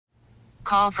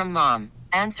Call from mom.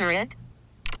 Answer it.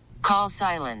 Call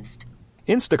silenced.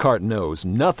 Instacart knows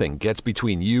nothing gets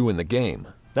between you and the game.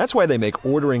 That's why they make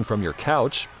ordering from your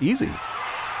couch easy.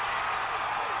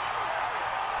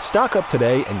 Stock up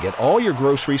today and get all your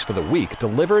groceries for the week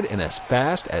delivered in as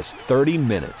fast as 30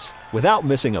 minutes without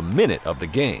missing a minute of the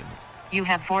game. You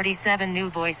have 47 new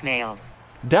voicemails.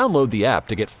 Download the app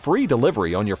to get free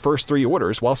delivery on your first 3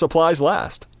 orders while supplies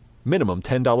last. Minimum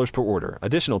 $10 per order.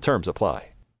 Additional terms apply.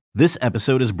 This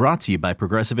episode is brought to you by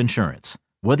Progressive Insurance.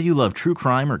 Whether you love true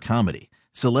crime or comedy,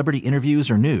 celebrity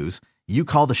interviews or news, you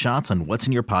call the shots on what's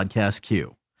in your podcast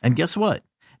queue. And guess what?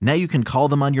 Now you can call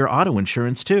them on your auto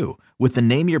insurance too with the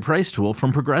Name Your Price tool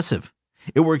from Progressive.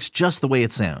 It works just the way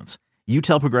it sounds. You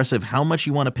tell Progressive how much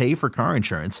you want to pay for car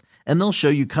insurance, and they'll show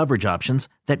you coverage options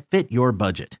that fit your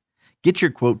budget. Get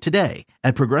your quote today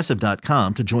at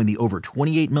Progressive.com to join the over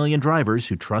 28 million drivers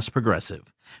who trust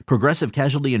Progressive. Progressive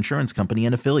Casualty Insurance Company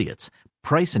and Affiliates.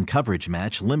 Price and coverage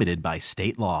match limited by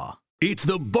state law. It's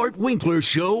the Bart Winkler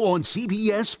Show on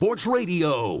CBS Sports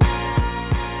Radio.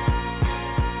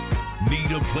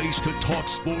 Need a place to talk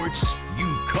sports?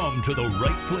 You've come to the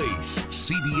right place.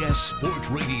 CBS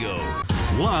Sports Radio.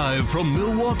 Live from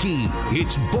Milwaukee,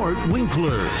 it's Bart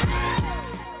Winkler.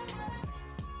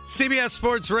 CBS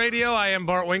Sports Radio, I am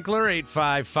Bart Winkler,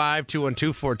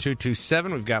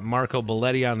 855-212-4227. We've got Marco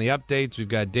Belletti on the updates. We've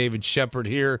got David Shepard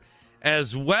here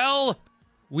as well.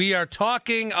 We are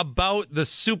talking about the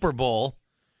Super Bowl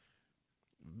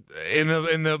in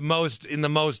the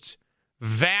most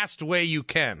vast way you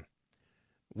can.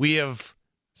 We have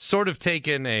sort of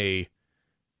taken a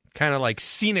kind of like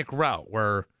scenic route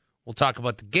where we'll talk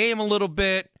about the game a little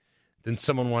bit, then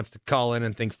someone wants to call in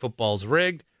and think football's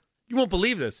rigged. You won't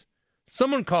believe this.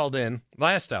 Someone called in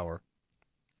last hour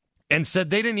and said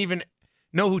they didn't even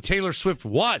know who Taylor Swift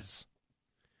was.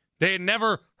 They had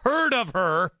never heard of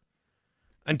her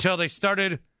until they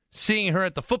started seeing her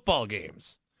at the football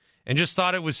games and just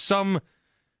thought it was some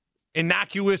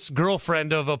innocuous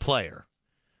girlfriend of a player.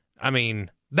 I mean,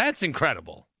 that's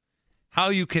incredible. How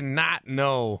you cannot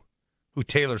know who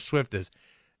Taylor Swift is.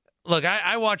 Look,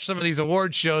 I watched some of these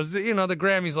award shows, the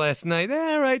Grammys last night.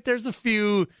 Right, there's a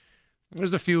few.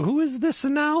 Who is this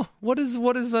now? What is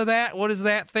that? What does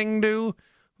that thing do?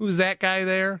 Who's that guy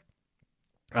there?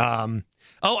 I'm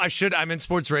in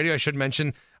sports radio. I should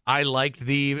mention I liked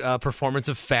the performance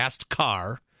of Fast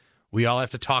Car. We all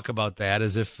have to talk about that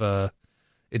as if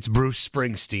it's Bruce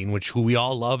Springsteen, who we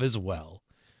all love as well.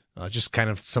 Just kind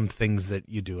of some things that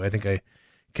you do. I think I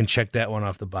can check that one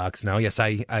off the box now. Yes,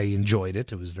 I enjoyed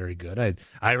it. It was very good.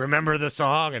 I remember the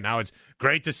song, and now it's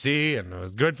great to see, and it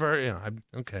was good for,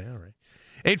 okay, all right.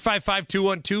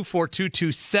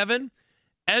 855-212-4227.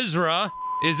 Ezra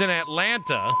is in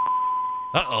Atlanta.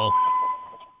 Uh-oh.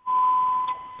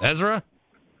 Ezra?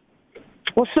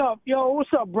 What's up? Yo, what's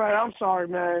up, Brad? I'm sorry,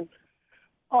 man.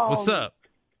 What's up?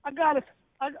 Hey,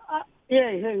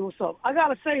 what's up? I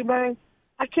gotta say, man,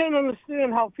 I can't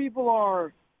understand how people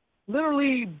are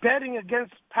literally betting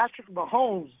against Patrick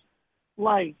Mahomes.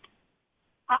 Like,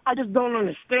 I just don't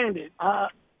understand it. I'm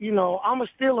a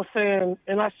Steelers fan,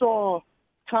 and I saw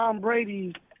Tom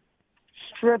Brady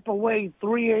strip away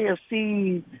 3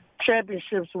 AFC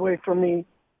championships away from me.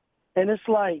 And it's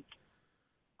like,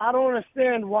 I don't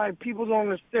understand why people don't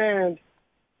understand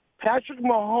Patrick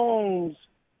Mahomes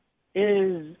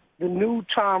is the new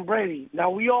Tom Brady.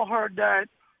 Now, we all heard that,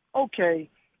 okay,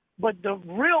 but the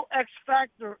real X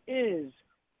factor is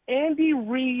Andy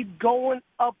Reid going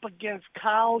up against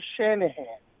Kyle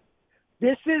Shanahan.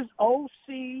 This is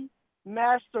OC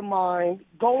Mastermind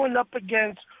going up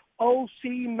against OC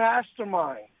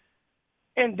Mastermind.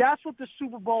 And that's what the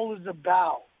Super Bowl is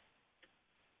about.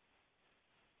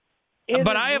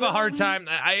 But I have a hard time,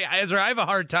 Ezra, I have a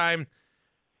hard time,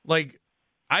 like,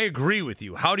 I agree with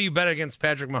you. How do you bet against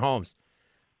Patrick Mahomes?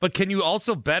 But can you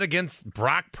also bet against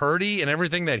Brock Purdy and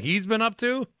everything that he's been up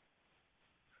to?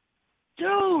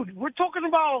 Dude, we're talking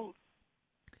about...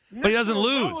 But he doesn't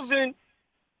lose.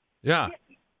 Yeah.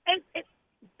 And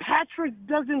Patrick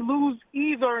doesn't lose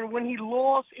either. And when he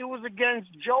lost, it was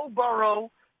against Joe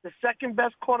Burrow, the second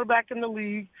best quarterback in the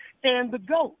league, and the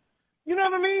GOAT. You know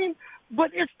what I mean?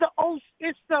 But it's the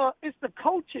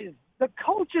coaches. The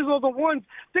coaches are the ones.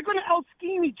 They're going to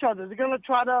out-scheme each other. They're going to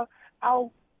try to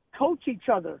out-coach each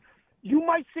other. You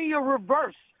might see a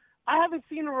reverse. I haven't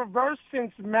seen a reverse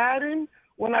since Madden,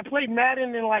 when I played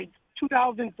Madden in,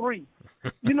 2003.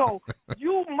 You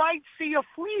might see a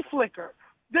flea flicker.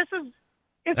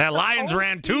 That Lions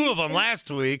ran 2 of them last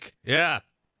week. Yeah.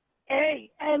 Hey,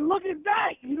 and look at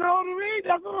that. You know what I mean?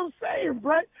 That's what I'm saying,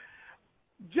 Brett.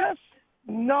 Just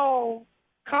know,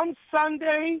 come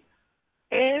Sunday,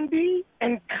 Andy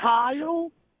and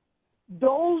Kyle,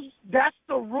 that's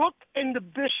the rook and the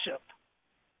bishop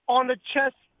on the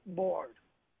chessboard.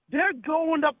 They're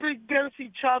going up against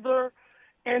each other,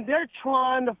 and they're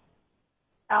trying to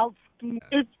outscheme.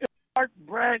 It's Bart,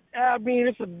 Brett. I mean,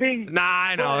 it's a big. Nah,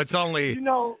 I know. It's only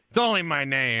my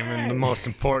name and the most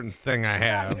important thing I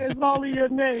have. It's only your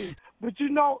name. But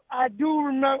I do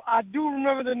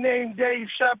remember the name Dave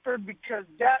Shepard, because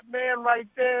that man right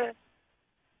there,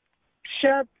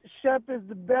 Shep is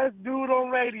the best dude on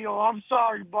radio. I'm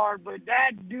sorry, Bart, but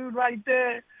that dude right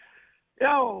there,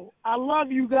 yo, I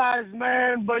love you guys,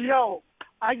 man. But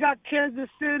I got Kansas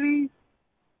City.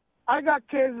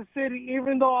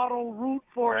 Even though I don't root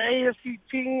for an AFC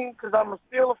team because I'm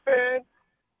still a fan.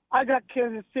 I got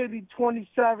Kansas City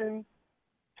 27-21,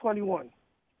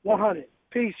 100.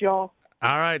 Peace, y'all.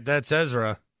 All right, that's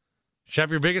Ezra.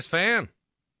 Shep, your biggest fan.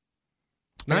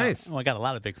 Nice. Yeah, well, I got a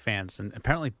lot of big fans, and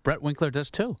apparently Brett Winkler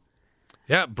does too.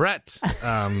 Yeah, Brett.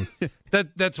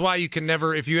 That's why you can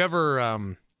never, if you ever,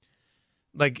 I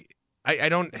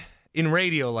don't, in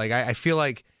radio, I feel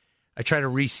like I try to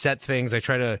reset things. I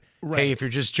try to, hey, if you're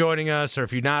just joining us or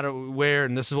if you're not aware,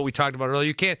 and this is what we talked about earlier,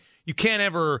 you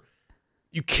can't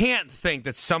think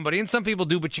that somebody, and some people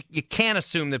do, but you can't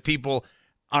assume that people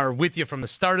are with you from the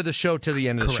start of the show to the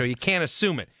end of the show. You can't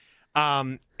assume it.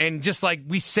 And just like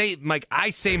we say,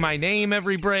 I say my name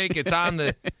every break. It's on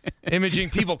the imaging.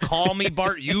 People call me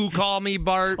Bart. You call me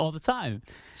Bart all the time.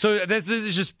 So this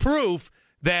is just proof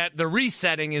that the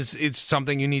resetting is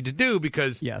something you need to do,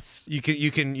 because you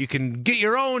can get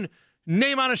your own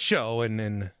name on a show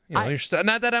and you're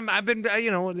not that I've been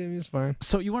it's fine.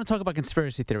 So you want to talk about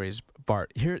conspiracy theories,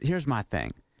 Bart? Here's my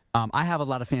thing. I have a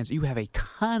lot of fans. You have a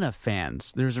ton of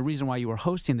fans. There's a reason why you were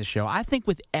hosting the show. I think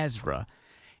with Ezra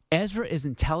is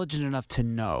intelligent enough to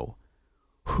know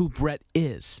who Brett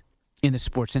is in the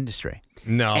sports industry.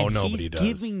 No, and nobody he's does.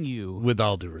 Giving you, with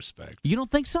all due respect. You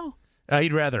don't think so?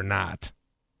 He'd rather not.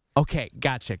 Okay,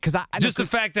 gotcha. Because just the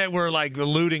fact that we're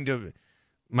alluding to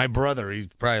my brother, he's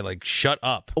probably shut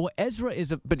up. Well,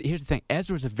 but here's the thing.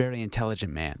 Ezra's a very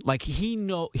intelligent man.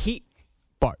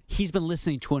 Bart, he's been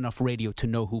listening to enough radio to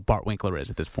know who Bart Winkler is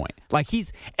at this point.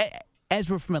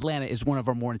 Ezra from Atlanta is one of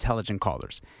our more intelligent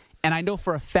callers. And I know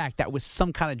for a fact that was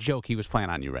some kind of joke he was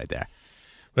playing on you right there.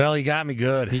 Well, he got me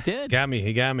good. He did.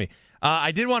 He got me.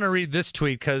 I did want to read this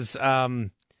tweet because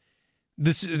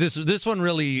this one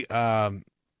really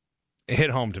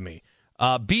hit home to me.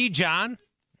 B. John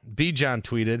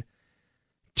tweeted,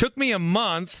 "Took me a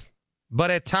month,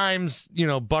 but at times,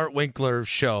 Bart Winkler's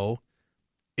show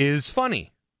is funny."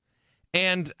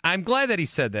 And I'm glad that he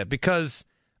said that, because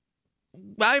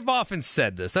I've often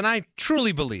said this, and I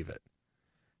truly believe it,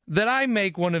 that I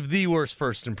make one of the worst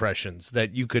first impressions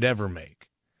that you could ever make.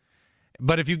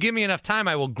 But if you give me enough time,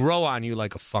 I will grow on you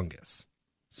like a fungus.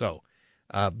 So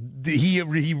he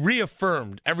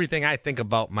reaffirmed everything I think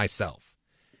about myself.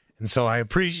 And so I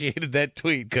appreciated that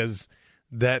tweet, because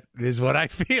that is what I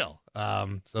feel.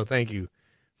 So thank you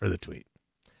for the tweet.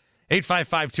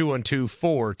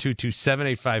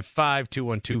 855-212-4227,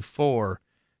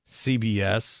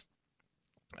 855-212-4CBS.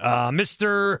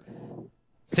 Mr.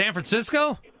 San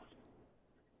Francisco?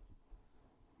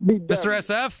 BW. Mr.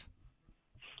 SF?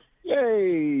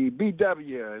 Hey,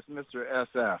 BW, it's Mr.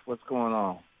 SF. What's going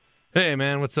on? Hey,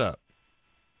 man, what's up?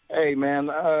 Hey, man,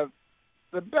 the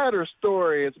better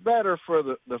story, it's better for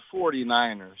the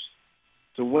 49ers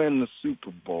to win the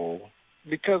Super Bowl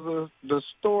because of the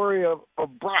story of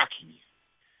Brocky,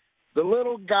 the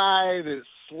little guy that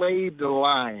slayed the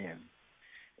lion.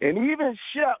 And even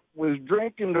Shep was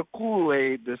drinking the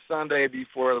Kool-Aid the Sunday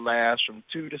before last from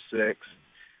 2 to 6,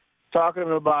 talking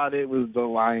about it was the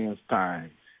Lions'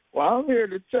 time. Well, I'm here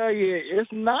to tell you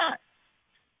it's not.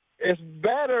 It's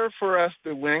better for us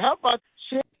to win. How about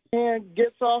Shanahan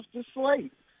gets off the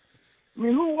slate? I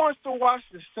mean, who wants to watch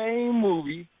the same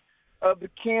movie of the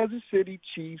Kansas City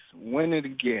Chiefs win it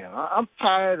again? I'm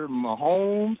tired of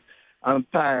Mahomes. I'm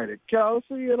tired of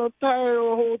Kelsey, and I'm tired of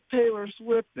the whole Taylor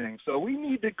Swift thing. So we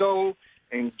need to go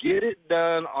and get it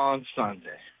done on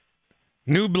Sunday.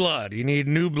 New blood. You need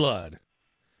new blood.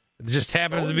 It just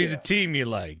happens to be the team you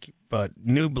like, but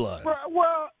new blood.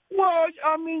 Well,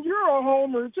 I mean, you're a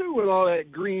homer, too, with all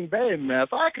that Green Bay mess.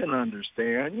 I can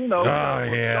understand, Oh,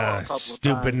 yeah,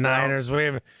 stupid Niners.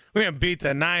 We haven't beat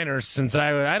the Niners since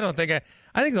I think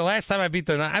the last time I beat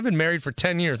I've been married for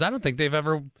 10 years. I don't think they've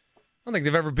ever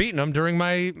beaten them during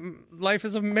my life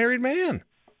as a married man.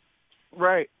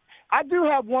 Right. I do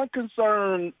have one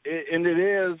concern, and it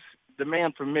is the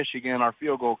man from Michigan, our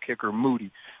field goal kicker, Moody.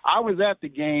 I was at the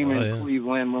game in yeah.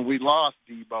 Cleveland when we lost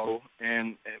Debo,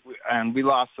 and we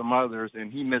lost some others,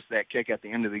 and he missed that kick at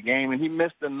the end of the game, and he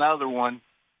missed another one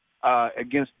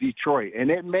against Detroit,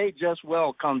 and it may just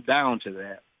well come down to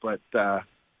that. But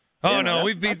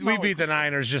we beat the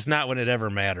Niners, just not when it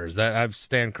ever matters. I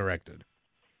stand corrected.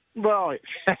 Well,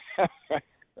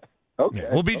 okay.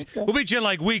 Yeah, we'll beat you in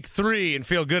like week 3 and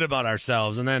feel good about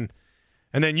ourselves, and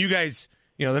then you guys,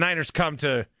 the Niners come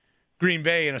to Green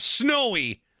Bay in a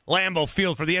snowy Lambeau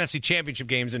Field for the NFC Championship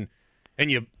games, and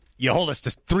you hold us to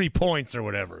 3 points or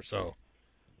whatever. So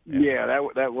yeah,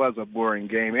 that was a boring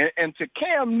game. And to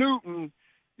Cam Newton,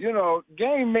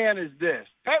 game managed this.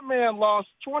 That man lost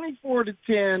 24-10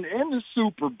 in the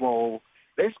Super Bowl.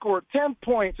 They scored 10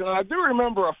 points, and I do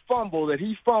remember a fumble that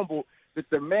he fumbled that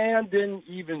the man didn't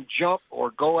even jump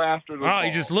or go after the ball.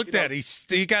 He just looked at it.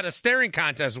 He got a staring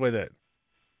contest with it.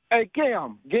 Hey,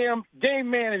 Cam, game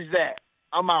manage that.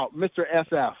 I'm out, Mr.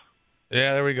 SF.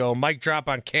 Yeah, there we go. Mic drop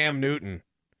on Cam Newton.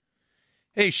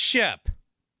 Hey, Shep.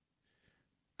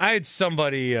 I had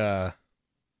somebody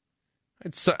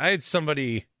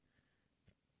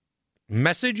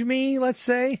message me, let's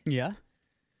say. Yeah.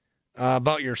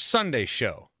 About your Sunday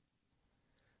show.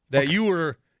 That okay.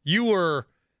 you were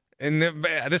and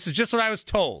this is just what I was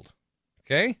told.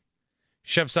 Okay?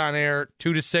 Shep's on air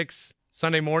 2 to 6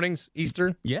 Sunday mornings,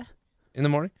 Eastern. Yeah. In the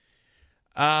morning.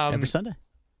 Every Sunday.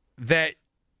 That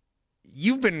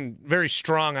you've been very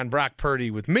strong on Brock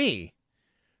Purdy with me,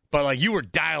 but like you were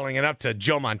dialing it up to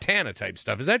Joe Montana type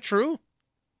stuff. Is that true?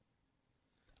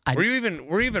 Were you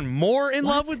even more in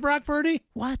love with Brock Purdy?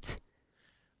 What?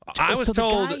 I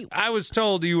was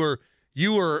told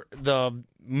you were the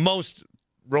most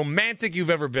romantic you've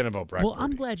ever been about Brock Purdy.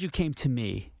 I'm glad you came to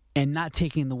me and not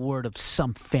taking the word of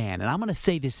some fan. And I'm going to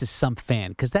say this is some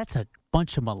fan because that's a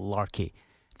bunch of malarkey.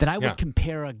 That I would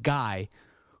compare a guy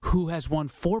who has won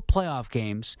 4 playoff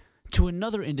games to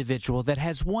another individual that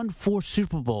has won 4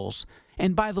 Super Bowls.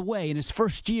 And by the way, in his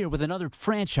first year with another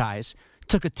franchise,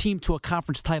 took a team to a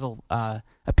conference title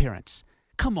appearance.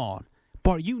 Come on.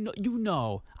 Bart, you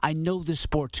know I know this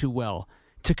sport too well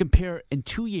to compare in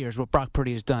 2 years what Brock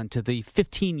Purdy has done to the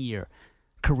 15-year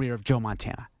career of Joe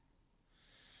Montana.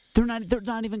 They're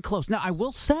not even close. Now, I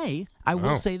will say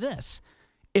this.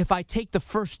 If I take the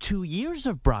first 2 years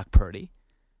of Brock Purdy,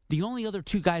 the only other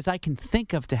 2 guys I can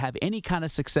think of to have any kind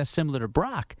of success similar to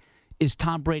Brock is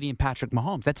Tom Brady and Patrick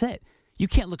Mahomes. That's it. You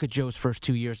can't look at Joe's first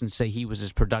 2 years and say he was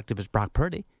as productive as Brock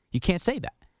Purdy. You can't say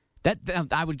that. That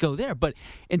I would go there. But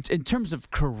in terms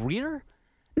of career,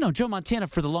 no, Joe Montana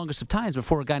for the longest of times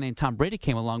before a guy named Tom Brady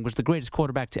came along was the greatest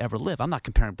quarterback to ever live. I'm not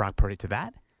comparing Brock Purdy to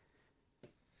that.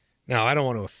 Now, I don't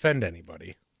want to offend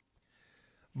anybody,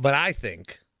 but I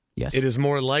think it is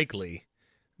more likely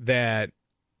that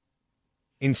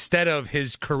instead of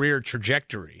his career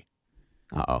trajectory,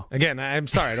 again, I'm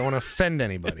sorry, I don't want to offend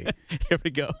anybody. Here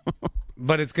we go.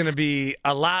 But it's going to be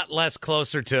a lot less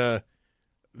closer to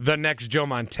the next Joe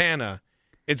Montana.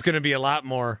 It's going to be a lot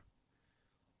more,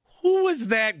 who was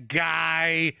that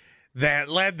guy that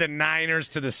led the Niners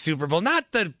to the Super Bowl?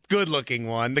 Not the good-looking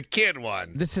one, the kid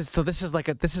one. This is like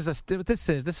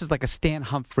a Stan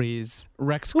Humphries,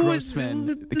 Rex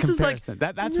Grossman comparison.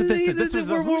 That's what this is.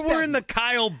 We're in the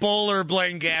Kyle Bowler,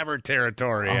 Blaine Gabbert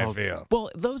territory. I feel. Well,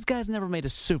 those guys never made a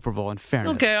Super Bowl. In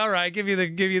fairness, okay, all right, give you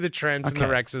the Trents and the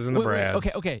Rexes and the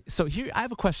Brads. Okay. So here I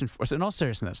have a question for us. In all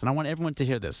seriousness, and I want everyone to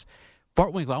hear this.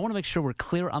 Bart Winkler, I want to make sure we're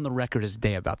clear on the record as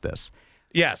day about this.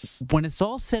 Yes. When it's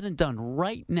all said and done,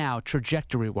 right now,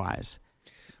 trajectory-wise,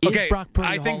 is Brock Purdy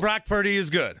I think Brock Purdy is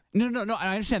good. No,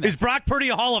 I understand that. Is Brock Purdy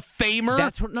a Hall of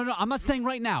Famer? No, I'm not saying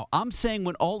right now. I'm saying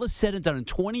when all is said and done, in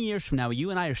 20 years from now, you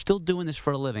and I are still doing this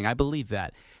for a living. I believe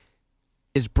that.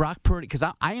 Is Brock Purdy, because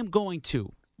I am going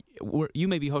to, you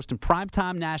may be hosting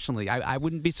primetime nationally. I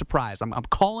wouldn't be surprised. I'm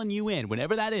calling you in,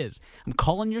 whenever that is. I'm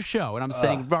calling your show, and I'm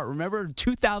saying, Bart, remember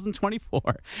 2024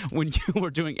 when you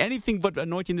were doing anything but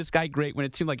anointing this guy great when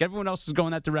it seemed like everyone else was going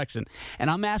that direction.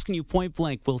 And I'm asking you point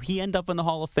blank, will he end up in the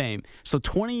Hall of Fame? So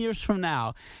 20 years from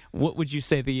now, what would you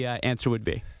say the answer would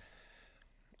be?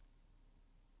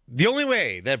 The only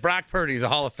way that Brock Purdy is a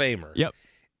Hall of Famer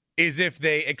is if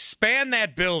they expand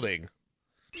that building.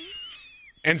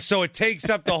 And so it takes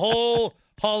up the whole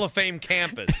Hall of Fame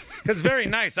campus. It's very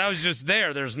nice. I was just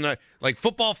there. There's no, like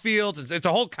football fields. It's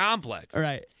a whole complex. All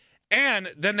right.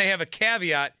 And then they have a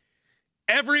caveat.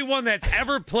 Everyone that's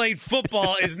ever played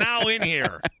football is now in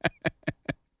here.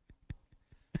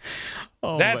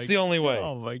 That's the only way.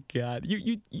 Oh, my God.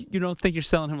 You don't think you're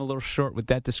selling him a little short with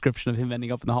that description of him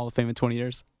ending up in the Hall of Fame in 20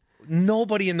 years?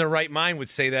 Nobody in their right mind would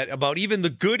say that about even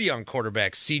the good young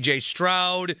quarterbacks. C.J.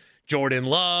 Stroud, Jordan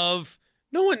Love,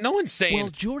 No one's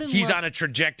saying he's Love- on a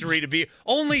trajectory to be.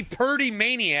 Only Purdy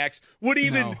maniacs would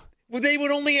even. No. They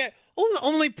would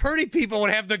only Purdy people would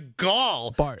have the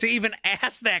gall Bart, to even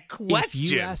ask that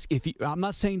question. I'm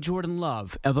not saying Jordan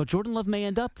Love, although Jordan Love may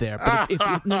end up there.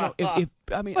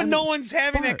 But no one's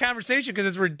having that conversation because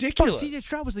it's ridiculous. C.J.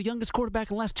 Stroud was the youngest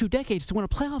quarterback in the last 2 decades to win a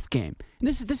playoff game. And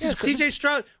this is C.J.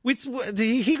 Stroud.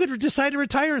 He could decide to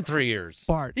retire in 3 years.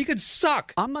 Bart, he could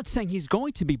suck. I'm not saying he's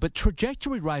going to be, but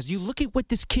trajectory-wise, you look at what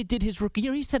this kid did his rookie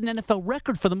year. He set an NFL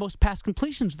record for the most pass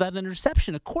completions without an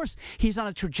interception. Of course, he's on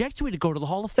a trajectory to go to the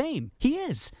Hall of Fame. He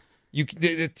is.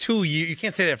 The 2 years. You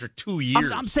can't say that after 2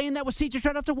 years. I'm saying that with C.J.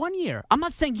 Stroud after 1 year. I'm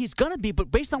not saying he's going to be,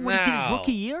 but based on what he did his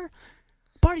rookie year,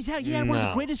 Bart, he had one of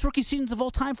the greatest rookie seasons of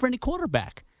all time for any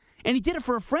quarterback. And he did it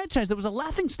for a franchise that was a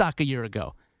laughingstock a year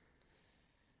ago.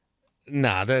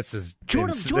 Nah, this is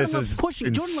Jordan Love's pushing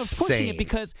it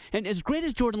because, and as great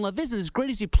as Jordan Love is, and as great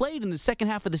as he played in the second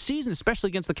half of the season, especially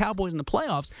against the Cowboys in the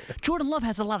playoffs, Jordan Love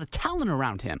has a lot of talent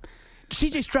around him.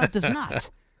 C.J. Stroud does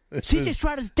not. C.J.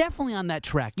 Stroud is definitely on that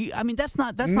track. That's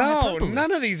not hyperbole.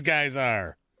 None of these guys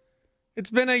are.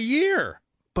 It's been a year.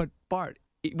 But Bart,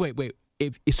 wait.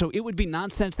 So it would be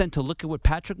nonsense then to look at what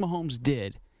Patrick Mahomes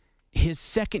did his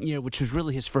second year, which was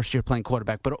really his first year playing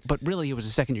quarterback, but really it was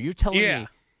his second year. You're telling me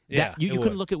that you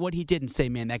couldn't look at what he did and say,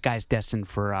 man, that guy's destined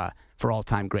for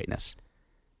all-time greatness.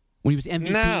 When he was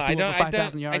MVP, over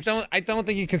 5,000 yards. I don't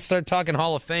think you can start talking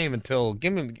Hall of Fame until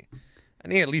I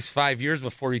need at least 5 years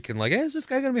before you can hey, is this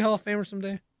guy going to be Hall of Famer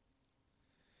someday?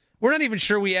 We're not even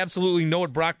sure we absolutely know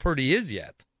what Brock Purdy is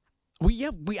yet. We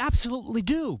absolutely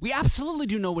do. We absolutely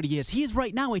do know what he is. He is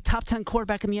right now a top 10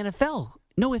 quarterback in the NFL.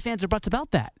 No ifs, ands, or buts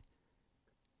about that.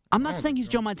 I'm not saying he's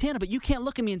Joe Montana, but you can't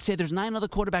look at me and say there's 9 other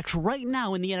quarterbacks right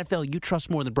now in the NFL you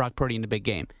trust more than Brock Purdy in the big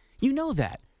game. You know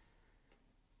that.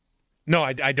 No,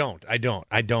 I don't. I don't.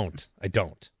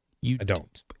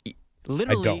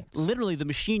 Literally, the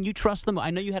machine you trust them.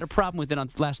 I know you had a problem with it on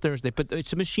last Thursday, but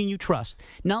it's a machine you trust.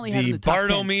 Not only had it in the top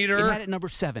 10, it had it number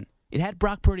 7. It had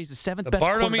Brock Purdy as the 7th best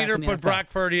quarterback in the NFL. The Bartometer put Brock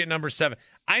Purdy at number 7.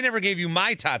 I never gave you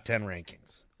my top 10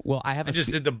 rankings. Well, I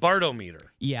just did the Bartometer.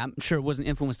 Yeah, I'm sure it wasn't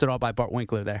influenced at all by Bart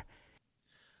Winkler there.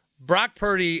 Brock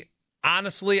Purdy,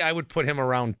 honestly, I would put him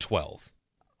around 12.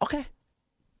 Okay.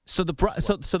 So the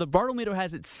Bartometer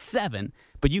has it 7,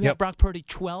 but you have Brock Purdy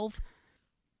 12.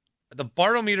 The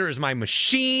Bartometer is my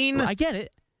machine. Well, I get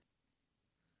it.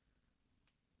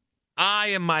 I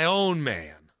am my own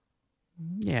man.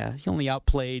 Yeah, he only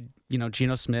outplayed,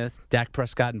 Geno Smith, Dak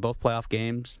Prescott in both playoff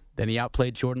games. Then he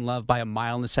outplayed Jordan Love by a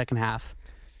mile in the second half.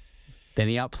 Then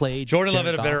he outplayed Jordan Jared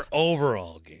Love had Goff. A better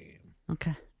overall game.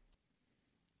 Okay.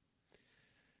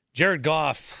 Jared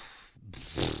Goff,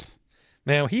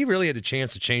 man, he really had a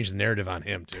chance to change the narrative on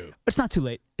him too. It's not too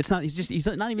late. It's not. He's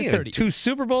not even 30. 2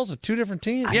 Super Bowls with 2 different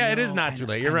teams. It is not too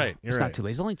late. You're right. It's not too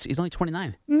late. He's only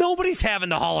 29. Nobody's having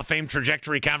the Hall of Fame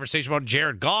trajectory conversation about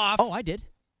Jared Goff. Oh, I did.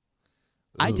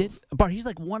 I did. Bart, he's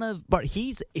like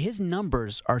his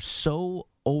numbers are so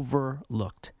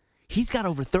overlooked. He's got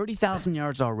over 30,000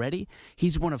 yards already.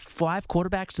 He's one of 5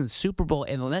 quarterbacks in the Super Bowl,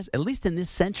 and at least in this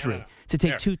century, to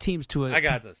take 2 teams to a. I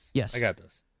got this. Yes, I got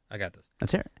this.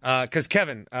 Let's hear it. Because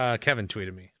Kevin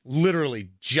tweeted me literally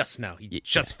just now. He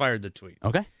just fired the tweet.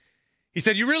 Okay. He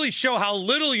said, "You really show how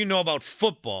little you know about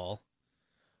football,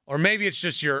 or maybe it's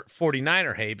just your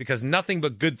 49er hate because nothing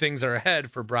but good things are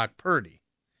ahead for Brock Purdy."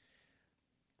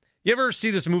 You ever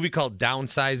see this movie called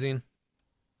Downsizing?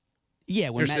 Yeah,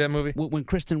 you ever see that movie? When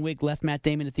Kristen Wiig left Matt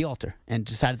Damon at the altar and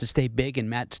decided to stay big and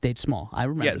Matt stayed small. I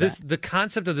remember that. The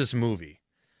concept of this movie,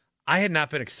 I had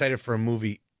not been excited for a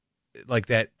movie like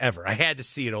that ever. I had to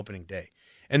see it opening day.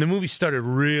 And the movie started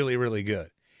really, really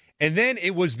good. And then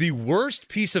it was the worst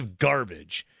piece of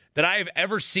garbage that I have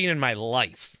ever seen in my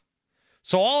life.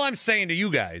 So all I'm saying to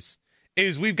you guys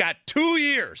is we've got 2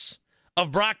 years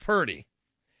of Brock Purdy.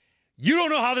 You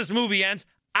don't know how this movie ends.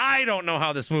 I don't know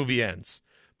how this movie ends.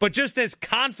 But just as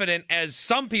confident as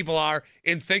some people are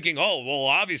in thinking, oh, well,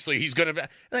 obviously he's going to be.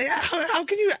 Like, how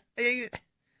can you? It's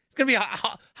going to be.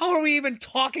 How are we even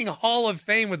talking Hall of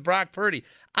Fame with Brock Purdy?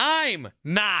 I'm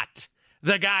not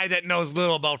the guy that knows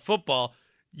little about football.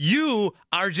 You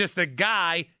are just a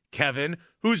guy, Kevin,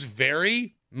 who's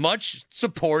very much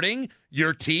supporting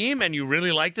your team, and you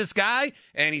really like this guy,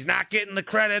 and he's not getting the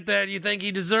credit that you think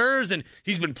he deserves, and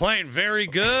he's been playing very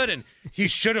good, and he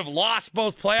should have lost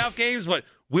both playoff games, but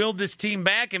willed this team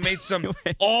back and made some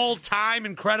all-time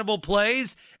incredible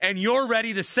plays, and you're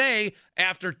ready to say,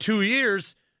 after 2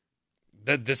 years,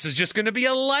 that this is just going to be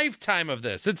a lifetime of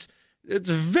this. It's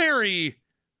very,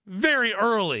 very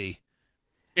early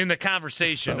in the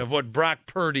conversation of what Brock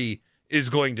Purdy is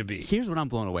going to be. Here's what I'm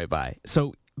blown away by.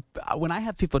 So when I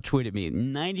have people tweet at me,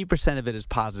 90% of it is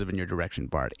positive in your direction,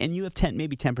 Bart, and you have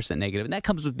maybe 10% negative, and that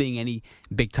comes with being any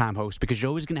big-time host because you're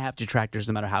always going to have detractors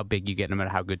no matter how big you get, no matter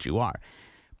how good you are.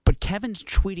 But Kevin's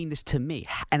tweeting this to me,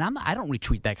 and I don't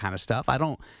retweet that kind of stuff. I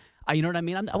don't. You know what I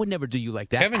mean? I would never do you like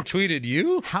that. Kevin tweeted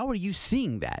you? How are you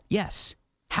seeing that? Yes.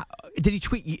 How, did he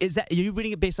tweet? Are you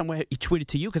reading it based on what he tweeted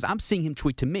to you? Because I'm seeing him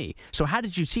tweet to me. So how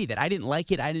did you see that? I didn't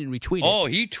like it. I didn't retweet it. Oh,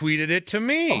 he tweeted it to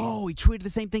me. Oh, he tweeted the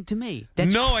same thing to me.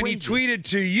 That's no, crazy. And he tweeted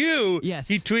to you. Yes.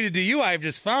 He tweeted to you. I've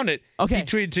just found it. Okay. He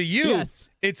tweeted to you. Yes.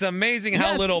 It's amazing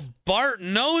how little Bart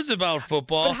knows about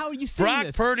football. But how are you seeing Brock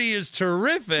this? Purdy is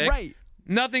terrific. Right.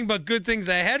 Nothing but good things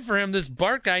ahead for him. This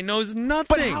Bart guy knows nothing.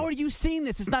 But how are you seeing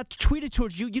this? It's not tweeted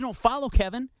towards you. You don't follow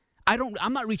Kevin.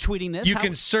 I'm not retweeting this. You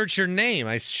can search your name.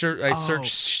 I search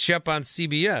Shep on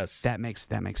CBS. That makes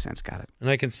sense. Got it. And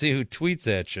I can see who tweets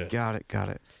at you. Got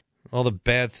it. All the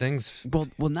bad things. Well,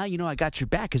 now you know I got your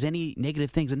back. Because any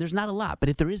negative things, and there's not a lot, but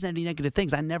if there is any negative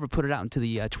things, I never put it out into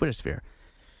the Twitter sphere.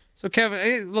 So Kevin,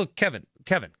 hey, look, Kevin.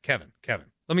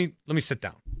 Let me sit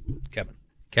down,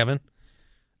 Kevin.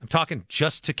 I'm talking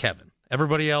just to Kevin.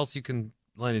 Everybody else, you can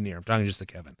lend an ear. I'm talking just to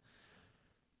Kevin.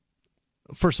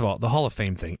 First of all, the Hall of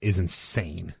Fame thing is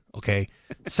insane, okay?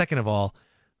 Second of all,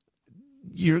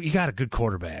 you got a good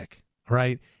quarterback,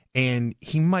 right? And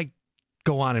he might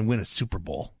go on and win a Super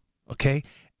Bowl, okay?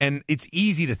 And it's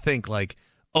easy to think like,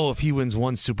 oh, if he wins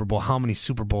one Super Bowl, how many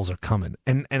Super Bowls are coming?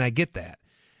 And I get that.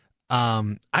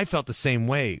 I felt the same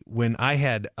way when I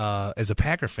had, as a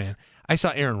Packer fan, I saw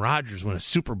Aaron Rodgers win a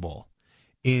Super Bowl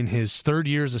in his third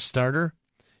year as a starter.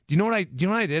 Do you know what I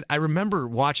did? I remember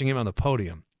watching him on the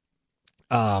podium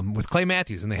with Clay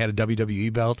Matthews, and they had a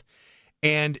WWE belt.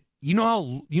 And you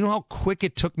know how quick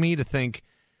it took me to think,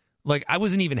 like, I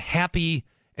wasn't even happy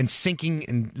and sinking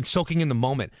and soaking in the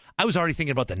moment. I was already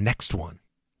thinking about the next one.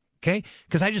 Okay?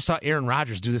 Because I just saw Aaron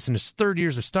Rodgers do this in his third year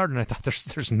as a starter, and I thought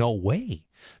there's no way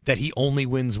that he only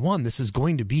wins one. This is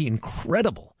going to be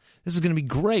incredible. This is going to be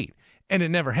great. And it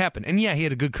never happened. And yeah, he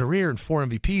had a good career and 4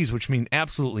 MVPs, which mean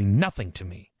absolutely nothing to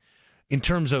me. In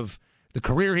terms of the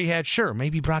career he had, sure,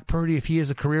 maybe Brock Purdy, if he has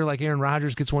a career like Aaron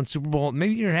Rodgers, gets one Super Bowl,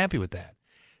 maybe you're happy with that.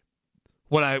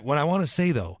 What I want to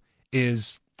say, though,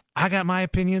 is I got my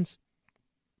opinions.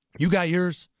 You got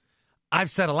yours. I've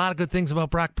said a lot of good things about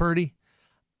Brock Purdy.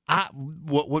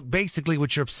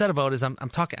 What you're upset about is I'm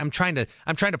trying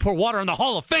to pour water on the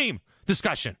Hall of Fame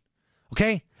discussion.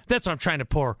 Okay? That's what I'm trying to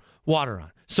pour water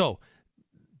on. So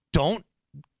don't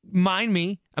mind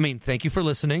me. I mean, thank you for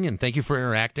listening and thank you for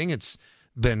interacting. It's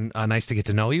been nice to get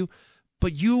to know you.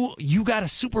 But you got a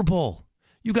Super Bowl.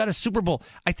 You got a Super Bowl.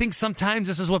 I think sometimes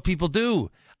this is what people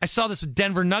do. I saw this with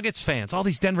Denver Nuggets fans. All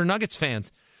these Denver Nuggets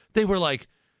fans, they were like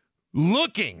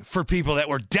looking for people that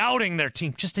were doubting their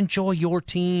team. Just enjoy your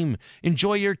team.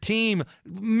 Enjoy your team.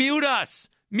 Mute us.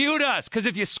 Because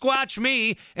if you squash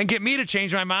me and get me to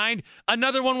change my mind,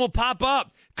 another one will pop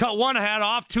up. Cut one head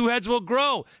off, 2 heads will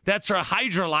grow. That's our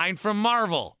Hydra line from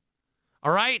Marvel.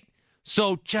 All right?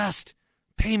 So just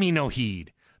pay me no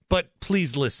heed. But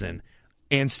please listen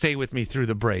and stay with me through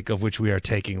the break, of which we are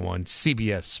taking one.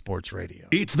 CBS Sports Radio.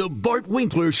 It's the Bart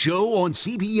Winkler Show on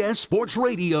CBS Sports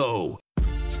Radio.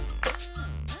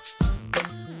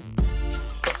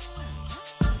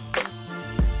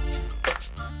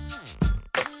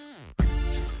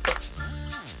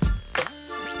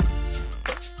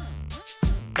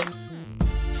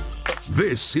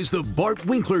 This is the Bart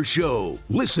Winkler Show.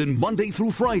 Listen Monday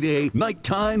through Friday,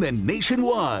 nighttime and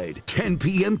nationwide. 10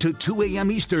 p.m. to 2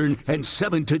 a.m. Eastern and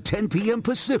 7 to 10 p.m.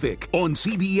 Pacific on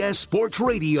CBS Sports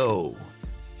Radio.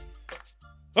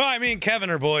 Well, I mean, Kevin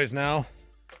are boys now.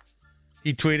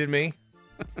 He tweeted me.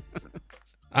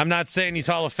 I'm not saying he's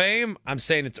Hall of Fame. I'm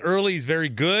saying it's early. He's very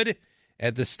good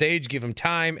at this stage. Give him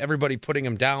time. Everybody putting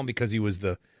him down because he was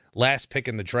the last pick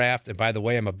in the draft. And by the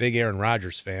way, I'm a big Aaron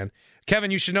Rodgers fan.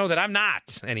 Kevin, you should know that I'm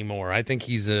not anymore. I think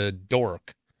he's a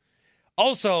dork.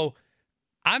 Also,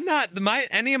 I'm not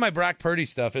any of my Brock Purdy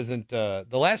stuff isn't the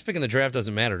last pick in the draft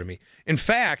doesn't matter to me. In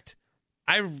fact,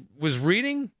 I was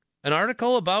reading an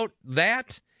article about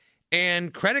that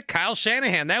and credit Kyle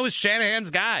Shanahan. That was Shanahan's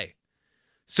guy.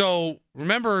 So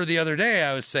remember the other day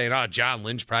I was saying, John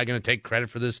Lynch probably going to take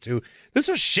credit for this too. This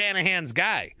was Shanahan's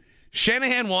guy.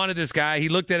 Shanahan wanted this guy. He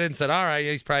looked at it and said, all right,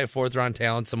 he's probably a 4th-round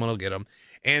talent. Someone will get him.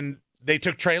 And they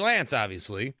took Trey Lance,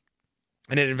 obviously,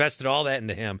 and it invested all that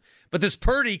into him. But this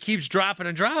Purdy keeps dropping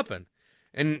and dropping.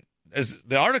 And as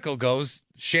the article goes,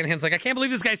 Shanahan's like, I can't believe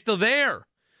this guy's still there.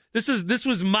 This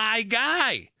was my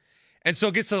guy. And so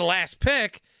it gets to the last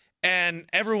pick, and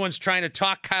everyone's trying to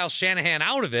talk Kyle Shanahan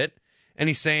out of it. And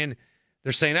he's saying,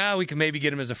 they're saying, we can maybe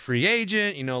get him as a free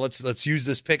agent. Let's use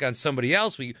this pick on somebody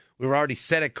else. We were already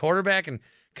set at quarterback, and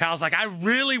Kyle's like, I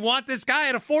really want this guy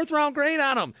at a 4th-round grade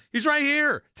on him. He's right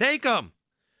here. Take him.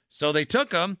 So they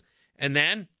took him, and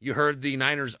then you heard the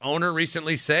Niners owner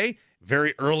recently say,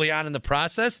 very early on in the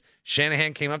process,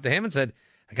 Shanahan came up to him and said,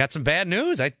 I got some bad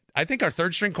news. I think our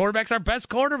 3rd-string quarterback's our best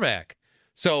quarterback.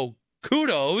 So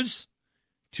kudos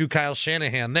to Kyle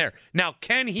Shanahan there. Now,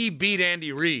 can he beat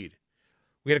Andy Reid?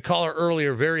 We had a caller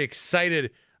earlier very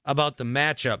excited about the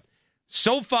matchup.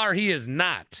 So far, he is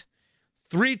not.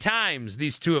 3 times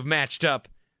these two have matched up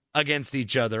against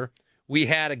each other. We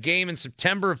had a game in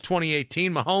September of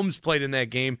 2018. Mahomes played in that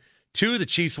game, too. The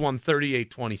Chiefs won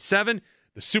 38-27.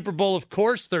 The Super Bowl, of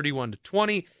course,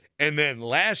 31-20. And then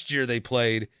last year they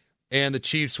played, and the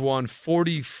Chiefs won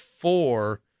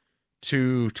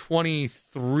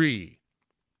 44-23.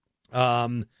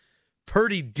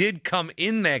 Purdy did come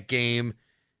in that game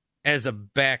as a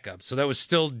backup, so that was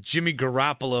still Jimmy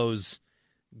Garoppolo's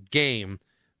game.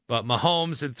 But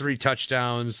Mahomes had 3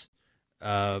 touchdowns.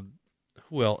 McCole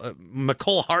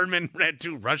Hardman had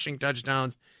 2 rushing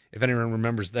touchdowns, if anyone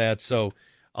remembers that. So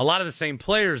a lot of the same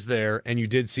players there, and you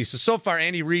did see. So far,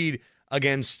 Andy Reid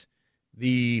against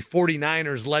the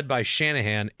 49ers, led by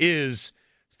Shanahan, is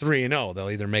 3-0. They'll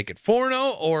either make it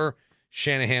 4-0, or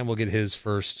Shanahan will get his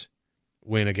first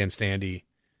win against Andy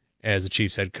as the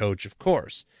Chiefs head coach, of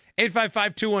course.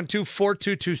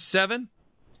 855-212-4227.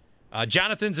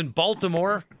 Jonathan's in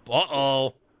Baltimore.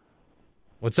 Uh-oh.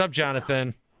 What's up,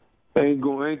 Jonathan? Ain't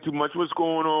too much. What's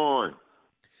going on?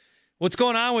 What's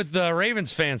going on with the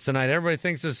Ravens fans tonight? Everybody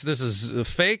thinks this is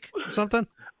fake or something?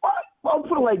 Well, I'll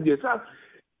put it like this.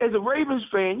 As a Ravens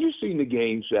fan, you've seen the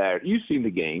game Saturday. You've seen the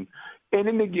game. And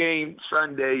in the game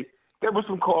Sunday, there were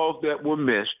some calls that were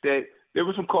missed. There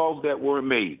were some calls that weren't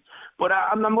made. But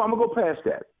I'm going to go past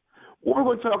that. What we're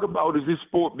going to talk about is this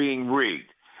sport being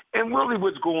rigged. And really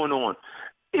what's going on.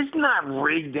 It's not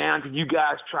rigged down to you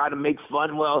guys try to make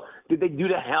fun. Well, did they do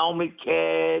the helmet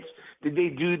catch? Did they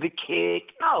do the kick?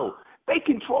 No. They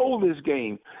control this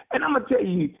game. And I'm going to tell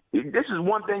you, this is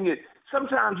one thing that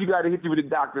sometimes you got to hit you with a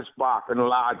Dr. Spock and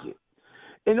logic.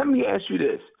 And let me ask you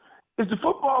this. Is the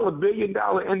football a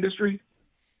billion-dollar industry?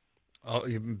 Oh,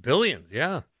 billions,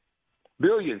 yeah.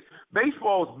 Billions.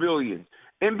 Baseball's billions.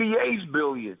 NBA's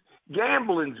billions.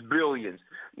 Gambling's billions.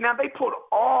 Now, they put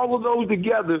all of those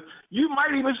together. You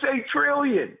might even say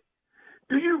trillion.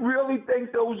 Do you really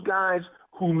think those guys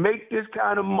who make this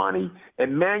kind of money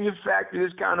and manufacture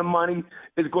this kind of money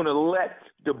is going to let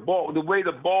the way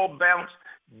the ball bounce,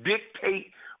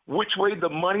 dictate which way the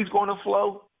money's going to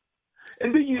flow?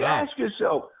 And then you ask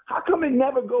yourself, how come it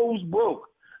never goes broke?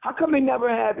 How come they never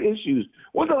have issues?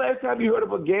 When's the last time you heard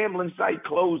of a gambling site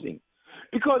closing?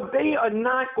 Because they are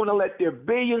not going to let their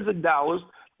billions of dollars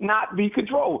not be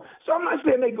controlled. So I'm not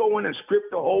saying they go in and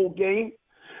script the whole game,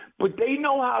 but they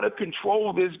know how to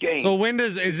control this game. So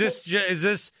is this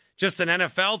just an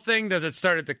NFL thing? Does it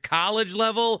start at the college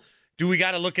level? Do we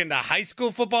got to look into high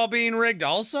school football being rigged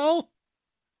also?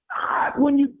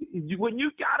 When you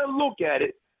got to look at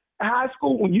it, high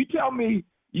school. When you tell me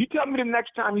the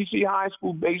next time you see high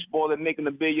school baseball they're making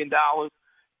 $1 billion,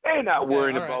 they're not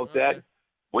worrying about that. Okay.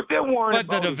 What they're worrying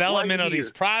about the development of these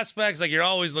prospects, like you're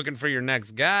always looking for your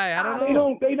next guy. I don't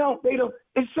know. They don't.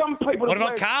 It's some people. What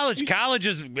about college?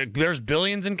 There's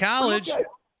billions in college.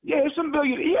 There's some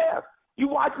billion. Yeah.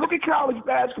 Look at college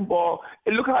basketball,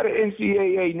 and look how the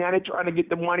NCAA, now they're trying to get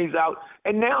the monies out,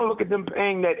 and now look at them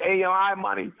paying that AMI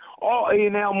money, all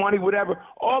A&L money, whatever,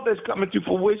 all that's coming to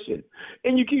fruition.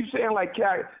 And you keep saying,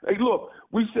 look,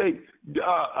 we say,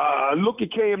 look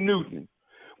at Cam Newton.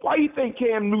 Why do you think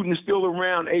Cam Newton is still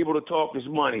around, able to talk his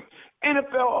money?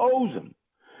 NFL owes him.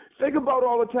 Think about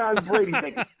all the times Brady.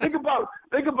 think about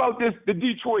this, the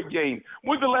Detroit game.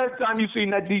 When's the last time you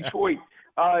seen that Detroit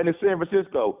in the San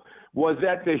Francisco? Was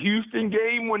that the Houston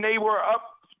game when they were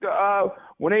up,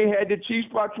 when they had the Chiefs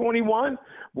by 21?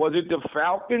 Was it the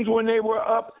Falcons when they were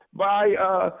up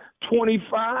by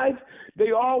 25?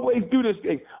 They always do this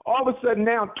thing. All of a sudden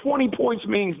now 20 points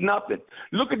means nothing.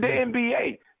 Look at the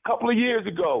NBA. Couple of years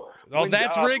ago. Oh,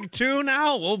 that's rigged too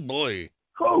now? Oh, boy.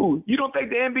 Cool. You don't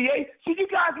think the NBA? See, you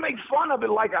guys make fun of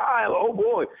it like, oh,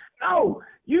 boy. No,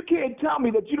 you can't tell me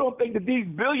that you don't think that these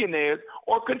billionaires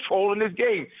are controlling this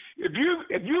game. If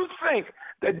you think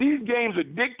that these games are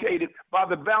dictated by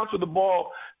the bounce of the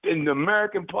ball, then the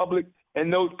American public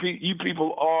and you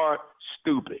people are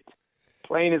stupid.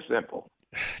 Plain and simple.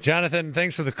 Jonathan,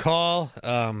 thanks for the call.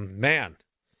 Man,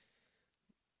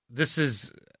 this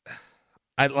is...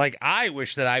 I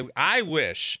wish that I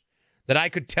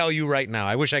could tell you right now.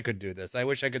 I wish I could do this. I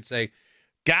wish I could say,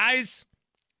 guys,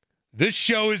 This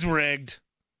show is rigged.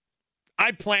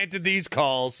 I planted these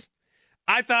calls.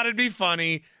 I thought it'd be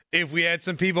funny if we had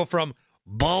some people from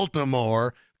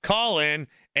Baltimore call in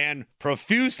and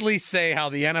profusely say how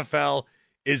the NFL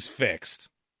is fixed.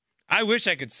 I wish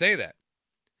I could say that,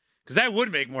 because that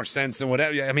would make more sense than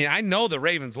whatever. I mean, I know the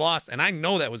Ravens lost, and I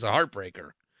know that was a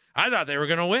heartbreaker. I thought they were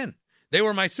going to win. They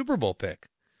were my Super Bowl pick.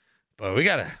 But we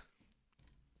gotta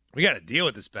deal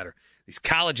with this better. These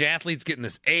college athletes getting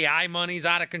this AI money's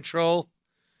out of control.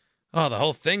 Oh, the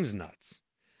whole thing's nuts.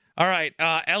 All right,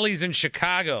 Ellie's in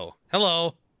Chicago.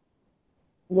 Hello.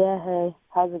 Yeah, hey.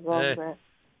 How's it going, Hey. Brent?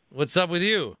 What's up with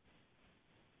you?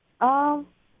 Same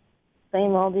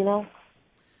old, you know?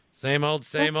 Same old,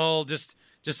 same old. Just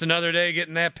another day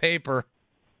getting that paper.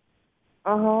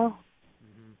 Uh-huh.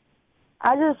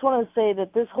 I just want to say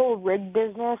that this whole rig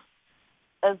business,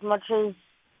 as much as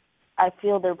I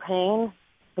feel their pain,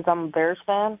 because I'm a Bears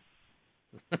fan,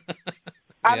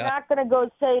 I'm not going to go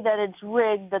say that it's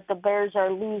rigged, that the Bears are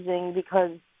losing,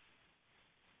 because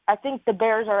I think the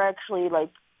Bears are actually, like,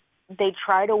 they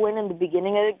try to win in the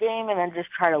beginning of the game and then just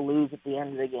try to lose at the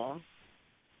end of the game.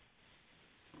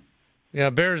 Yeah,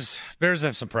 Bears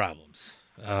have some problems.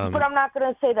 But I'm not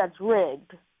going to say that's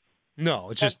rigged. No,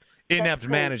 it's just inept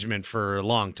management for a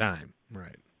long time.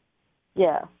 Right.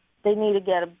 Yeah. They need to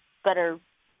get a better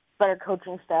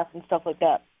coaching staff and stuff like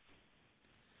that.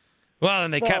 Well,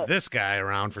 and they kept this guy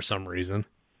around for some reason.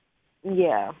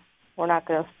 Yeah. We're not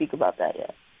going to speak about that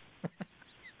yet.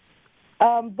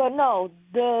 But no,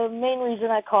 the main reason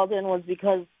I called in was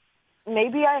because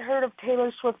maybe I heard of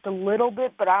Taylor Swift a little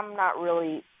bit, but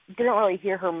didn't really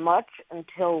hear her much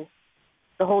until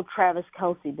the whole Travis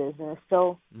Kelce business.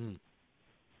 So,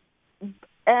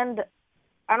 and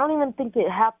I don't even think it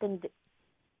happened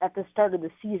at the start of the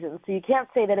season. So you can't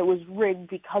say that it was rigged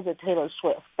because of Taylor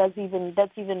Swift. That's even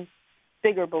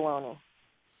bigger baloney.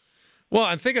 Well,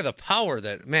 and think of the power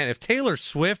that, man, if Taylor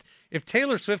Swift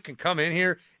can come in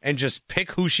here and just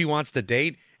pick who she wants to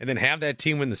date and then have that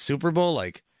team win the Super Bowl,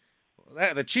 like,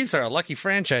 the Chiefs are a lucky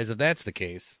franchise if that's the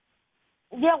case.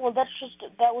 Yeah, well,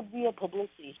 that would be a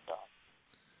publicity stunt.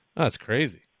 Oh, that's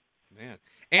crazy, man.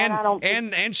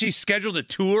 And she scheduled a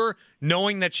tour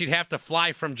knowing that she'd have to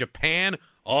fly from Japan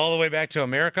all the way back to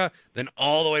America, then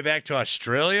all the way back to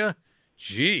Australia.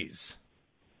 Jeez.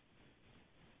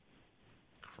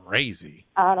 Crazy.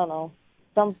 I don't know.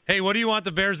 Hey, what do you want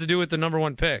the Bears to do with the number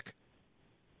 1 pick?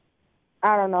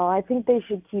 I don't know. I think they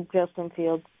should keep Justin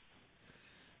Fields.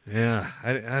 Yeah,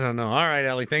 I don't know. All right,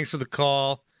 Ellie, thanks for the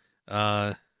call.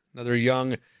 Another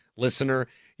young listener.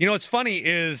 You know, what's funny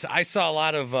is I saw a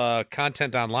lot of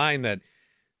content online that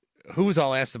who was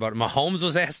all asked about it? Mahomes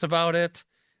was asked about it.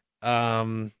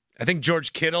 I think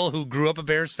George Kittle, who grew up a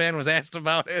Bears fan, was asked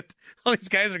about it. All these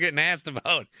guys are getting asked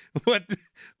about what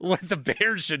the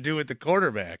Bears should do with the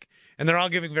quarterback. And they're all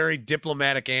giving very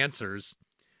diplomatic answers.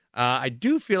 I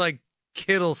do feel like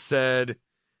Kittle said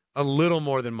a little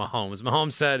more than Mahomes.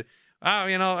 Mahomes said, oh,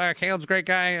 you know, Caleb's a great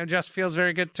guy, and Justin Fields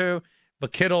very good too.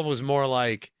 But Kittle was more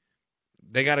like,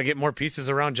 they got to get more pieces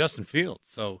around Justin Fields.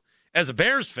 So as a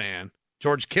Bears fan,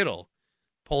 George Kittle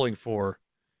pulling for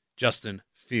Justin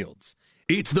Fields.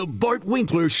 It's the Bart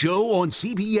Winkler Show on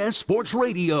CBS Sports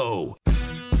Radio.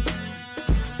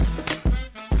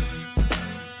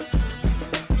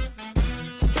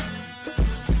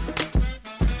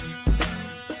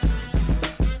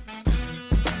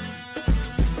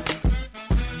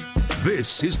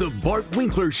 This is the Bart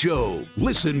Winkler Show.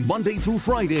 Listen Monday through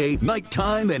Friday,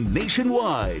 nighttime and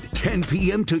nationwide, 10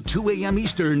 p.m. to 2 a.m.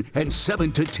 Eastern and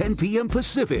 7 to 10 p.m.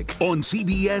 Pacific on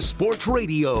CBS Sports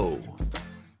Radio.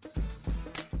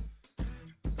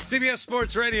 CBS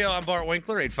Sports Radio, I'm Bart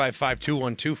Winkler,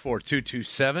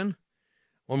 855-212-4227.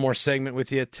 One more segment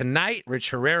with you tonight. Rich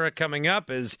Herrera coming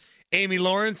up as Amy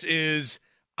Lawrence is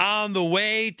on the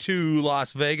way to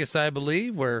Las Vegas, I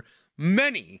believe, where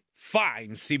many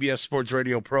fine CBS Sports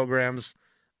Radio programs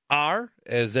are,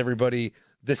 as everybody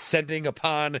descending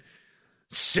upon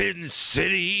Sin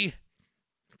City.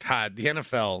 God, the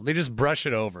NFL, they just brush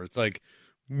it over. It's like,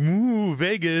 ooh,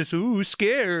 Vegas, ooh,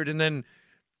 scared. And then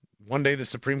one day the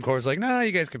Supreme Court's like, nah,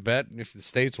 you guys can bet if the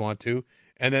states want to.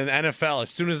 And then the NFL, as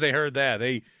soon as they heard that,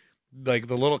 they, like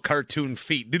the little cartoon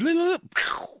feet, they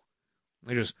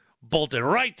just bolted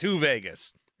right to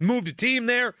Vegas. Moved a team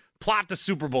there, plopped the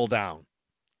Super Bowl down.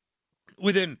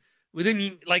 Within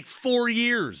like 4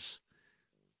 years.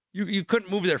 You couldn't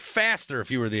move there faster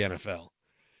if you were the NFL.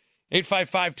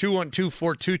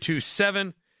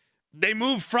 855-212-4227. They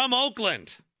moved from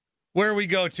Oakland, where we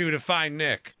go to find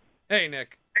Nick. Hey,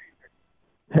 Nick.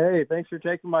 Hey, thanks for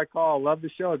taking my call. Love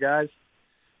the show, guys.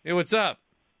 Hey, what's up?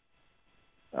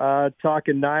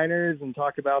 Talking Niners and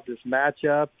talk about this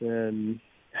matchup and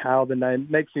how the Niners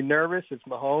makes me nervous. It's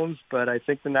Mahomes, but I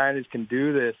think the Niners can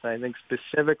do this. I think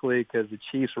specifically because the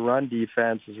Chiefs' run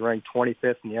defense is ranked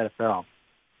 25th in the NFL.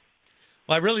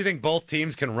 Well, I really think both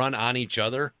teams can run on each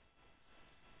other.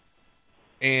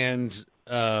 And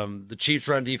the Chiefs'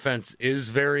 run defense is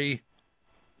very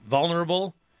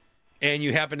vulnerable. And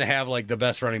you happen to have, like, the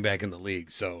best running back in the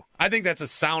league. So I think that's a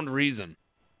sound reason.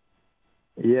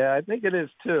 Yeah, I think it is,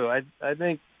 too. I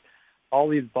think all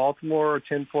these Baltimore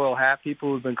tinfoil hat people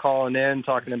who've been calling in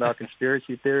talking about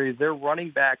conspiracy theories, their running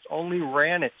backs only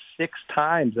ran it 6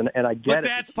 times, and I get it. But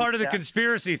that's part of the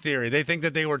conspiracy theory. They think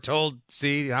that they were told,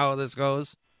 see how this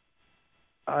goes?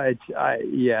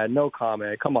 Yeah, no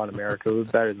comment. Come on, America. It was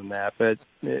better than that. But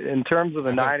in terms of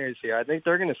the Niners here, I think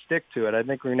they're going to stick to it. I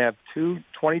think we're going to have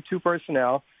 22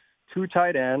 personnel, 2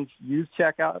 tight ends, use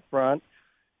check out front,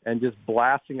 and just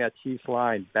blasting that Chiefs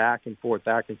line back and forth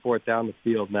down the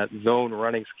field in that zone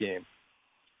running scheme.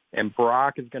 And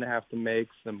Brock is going to have to make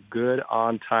some good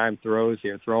on-time throws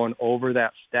here, throwing over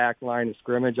that stack line of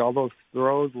scrimmage. All those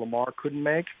throws Lamar couldn't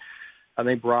make, I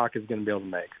think Brock is going to be able to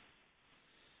make.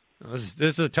 This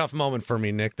is a tough moment for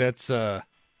me, Nick. That's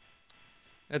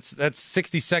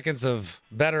 60 seconds of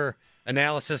better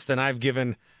analysis than I've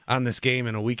given on this game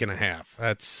in a week and a half.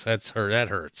 That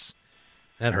hurts.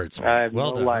 That hurts me. I have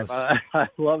well no done. life. I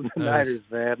love the Niners,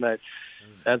 man.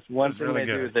 That's one thing really they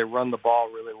good. do is they run the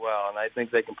ball really well, and I think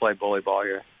they can play bully ball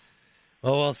here.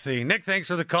 Well, we'll see. Nick, thanks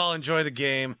for the call. Enjoy the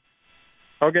game.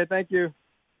 Okay, thank you.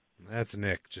 That's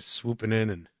Nick just swooping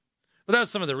in. But that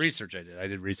was some of the research I did. I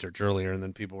did research earlier, and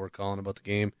then people were calling about the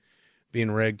game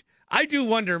being rigged. I do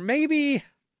wonder, maybe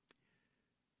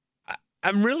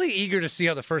I'm really eager to see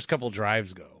how the first couple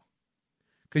drives go.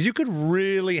 Because you could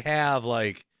really have,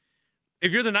 like,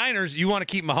 if you're the Niners, you want to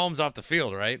keep Mahomes off the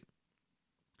field, right?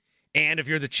 And if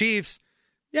you're the Chiefs,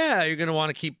 yeah, you're going to want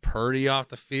to keep Purdy off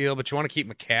the field, but you want to keep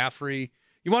McCaffrey.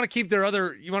 You want to keep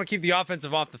the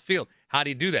offensive off the field. How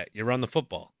do you do that? You run the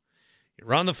football.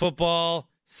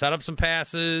 Set up some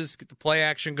passes, get the play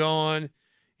action going.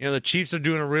 You know, the Chiefs are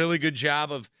doing a really good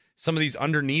job of some of these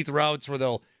underneath routes where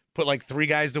they'll put like 3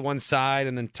 guys to one side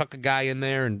and then tuck a guy in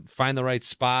there and find the right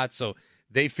spot. So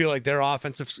they feel like their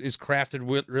offense is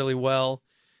crafted really well.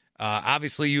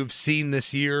 Obviously, you've seen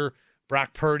this year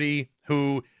Brock Purdy,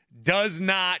 who does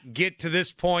not get to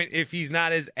this point if he's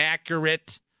not as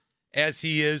accurate as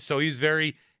he is. So he's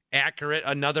very accurate.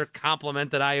 Another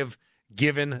compliment that I have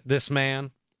given this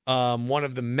man. One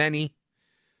of the many.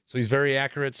 So he's very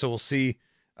accurate. So we'll see.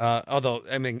 Although,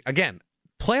 I mean, again,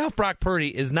 playoff Brock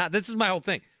Purdy is not, this is my whole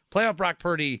thing. Playoff Brock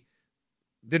Purdy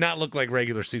did not look like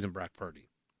regular season Brock Purdy.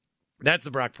 That's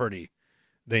the Brock Purdy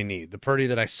they need. The Purdy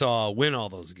that I saw win all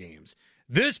those games.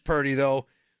 This Purdy, though,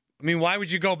 I mean, why would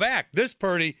you go back? This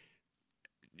Purdy,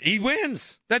 he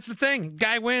wins. That's the thing.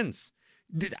 Guy wins.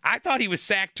 I thought he was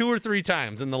sacked 2 or 3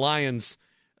 times, and the Lions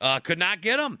could not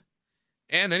get him.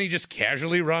 And then he just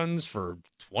casually runs for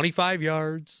 25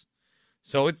 yards.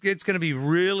 So it's going to be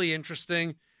really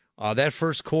interesting. That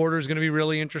first quarter is going to be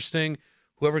really interesting.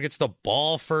 Whoever gets the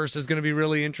ball first is going to be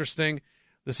really interesting.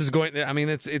 It's going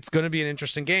to be an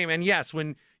interesting game. And yes,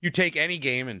 when you take any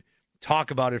game and talk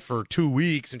about it for 2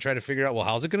 weeks and try to figure out, well,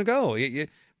 how's it going to go?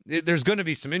 There's going to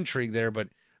be some intrigue there. But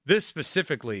this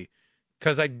specifically,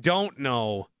 because I don't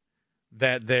know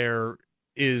that there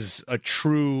is a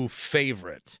true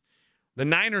favorite. The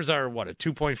Niners are, a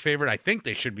 2-point favorite? I think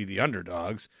they should be the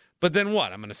underdogs. But then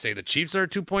what? I'm going to say the Chiefs are a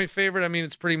 2-point favorite? I mean,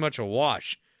 it's pretty much a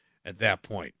wash at that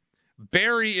point.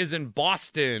 Barry is in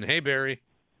Boston. Hey, Barry.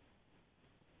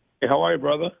 Hey, how are you,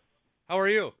 brother? How are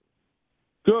you?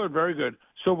 Good, very good.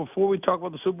 So before we talk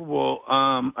about the Super Bowl,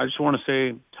 I just want to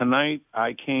say tonight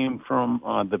I came from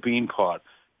the Bean Cart.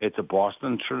 It's a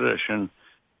Boston tradition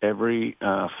every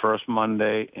first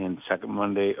Monday and second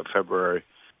Monday of February.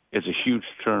 It's a huge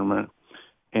tournament.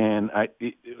 And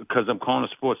because I'm calling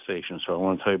a sports station, so I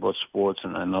want to tell you about sports,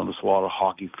 and I know there's a lot of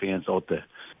hockey fans out there.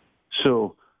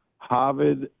 So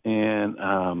Harvard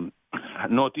and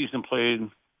Northeastern played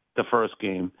the first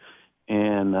game,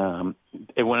 and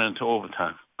it went into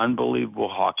overtime. Unbelievable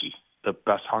hockey, the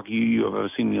best hockey you've ever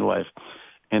seen in your life,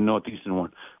 and Northeastern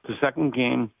won. The second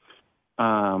game,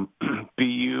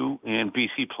 BU and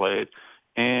BC played,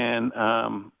 and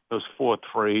it was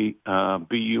 4-3.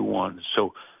 BU won.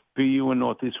 So BU and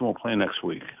Northeastern will play next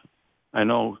week. I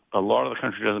know a lot of the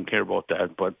country doesn't care about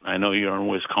that, but I know you're in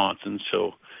Wisconsin,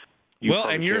 so.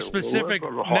 And your specific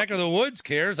neck of the woods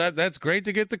cares. That's great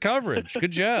to get the coverage.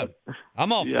 Good job.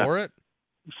 I'm all for it.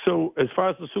 So as far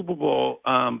as the Super Bowl,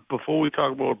 before we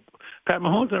talk about Pat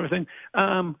Mahomes and everything,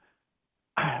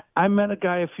 I met a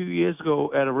guy a few years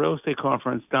ago at a real estate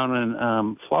conference down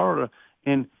in Florida,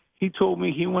 and he told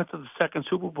me he went to the second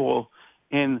Super Bowl,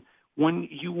 and when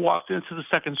you walked into the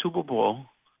second Super Bowl,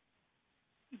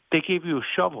 they gave you a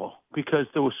shovel because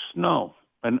there was snow.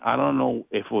 And I don't know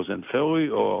if it was in Philly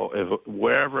or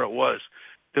wherever it was,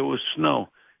 there was snow.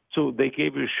 So they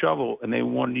gave you a shovel, and they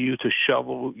wanted you to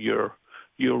shovel your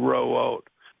row out.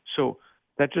 So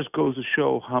that just goes to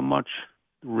show how much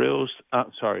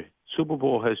Super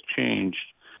Bowl has changed.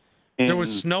 There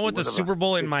was snow at the Super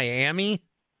Bowl in Miami?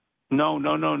 No.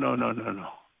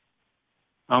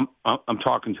 I'm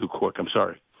talking too quick. I'm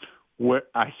sorry. Where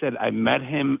I said I met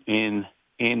him in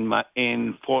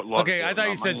Fort Lauderdale. Okay, I thought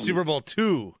you said Super Bowl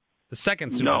II, the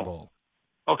second Super Bowl.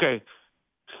 Okay.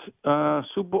 Was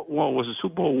it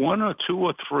Super Bowl I or II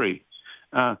or III?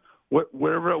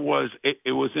 Wherever it was,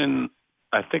 it was in.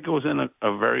 I think it was in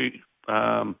a very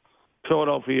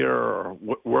Philadelphia or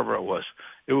wherever it was.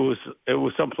 It was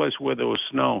someplace where there was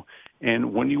snow,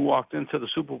 and when you walked into the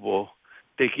Super Bowl,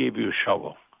 they gave you a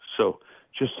shovel. So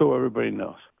just so everybody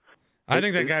knows, I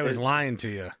think that guy was lying to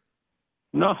you.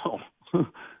 No.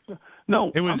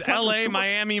 No. It was L.A.,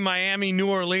 Miami, New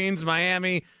Orleans,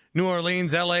 Miami, New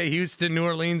Orleans, L.A., Houston, New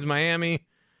Orleans, Miami,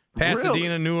 Pasadena,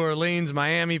 Really? New Orleans,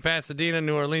 Miami, Pasadena,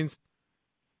 New Orleans.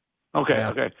 Okay,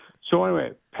 Yeah. okay. So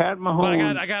anyway, Pat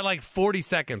Mahomes. But I got like 40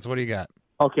 seconds. What do you got?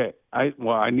 Okay, I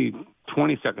need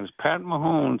 20 seconds. Pat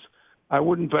Mahomes, I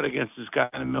wouldn't bet against this guy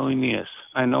in a million years.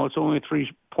 I know it's only a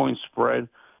 3-point spread,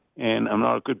 and I'm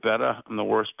not a good bettor. I'm the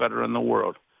worst bettor in the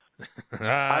world.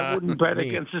 I wouldn't bet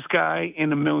against this guy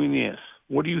in a million years.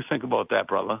 What do you think about that,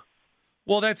 brother?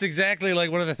 Well, that's exactly like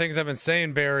one of the things I've been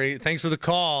saying, Barry. Thanks for the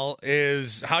call.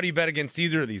 Is how do you bet against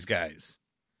either of these guys?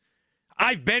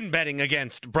 I've been betting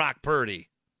against Brock Purdy.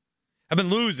 I've been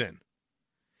losing.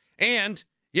 And,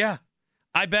 yeah,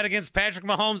 I bet against Patrick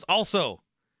Mahomes also.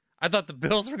 I thought the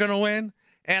Bills were going to win,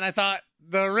 and I thought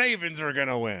the Ravens were going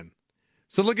to win.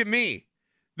 So look at me.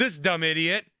 This dumb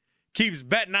idiot keeps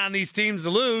betting on these teams to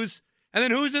lose, and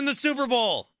then who's in the Super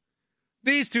Bowl?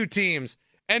 These two teams.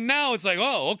 And now it's like,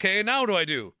 oh, okay, now what do I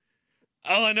do?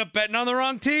 I'll end up betting on the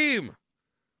wrong team.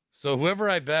 So whoever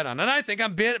I bet on, and I think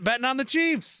I'm betting on the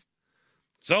Chiefs.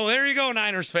 So there you go,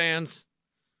 Niners fans.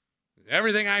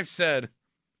 Everything I've said,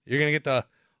 you're going to get to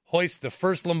hoist the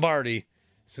first Lombardi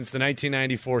since the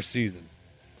 1994 season.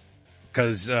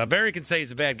 Because Barry can say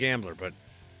he's a bad gambler, but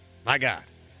my God,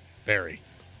 Barry,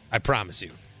 I promise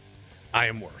you, I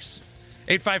am worse.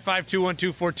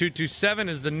 855-212-4227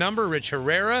 is the number. Rich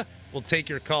Herrera will take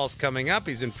your calls coming up.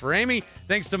 He's in for Amy.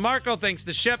 Thanks to Marco. Thanks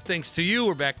to Shep. Thanks to you.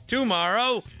 We're back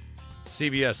tomorrow.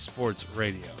 CBS Sports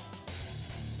Radio.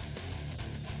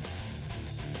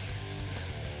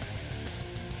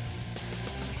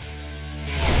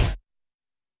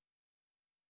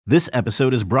 This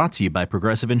episode is brought to you by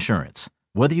Progressive Insurance.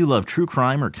 Whether you love true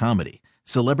crime or comedy,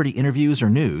 celebrity interviews or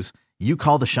news, you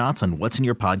call the shots on what's in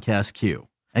your podcast queue.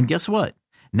 And guess what?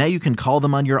 Now you can call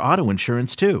them on your auto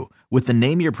insurance too with the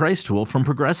Name Your Price tool from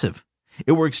Progressive.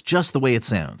 It works just the way it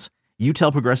sounds. You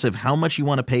tell Progressive how much you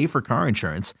want to pay for car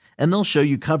insurance, and they'll show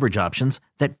you coverage options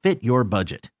that fit your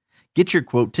budget. Get your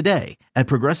quote today at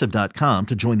Progressive.com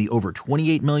to join the over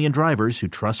 28 million drivers who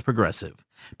trust Progressive.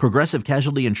 Progressive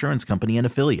Casualty Insurance Company and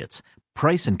Affiliates.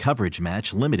 Price and coverage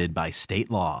match limited by state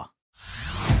law.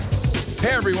 Hey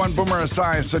everyone, Boomer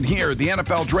Esiason here. The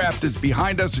NFL Draft is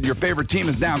behind us and your favorite team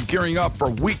is now gearing up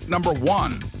for week number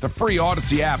 1. The free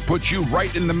Odyssey app puts you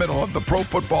right in the middle of the pro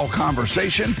football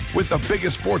conversation with the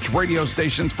biggest sports radio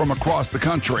stations from across the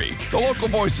country. The local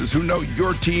voices who know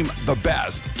your team the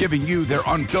best, giving you their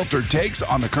unfiltered takes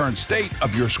on the current state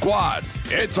of your squad.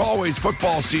 It's always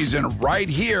football season right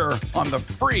here on the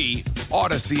free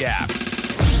Odyssey app.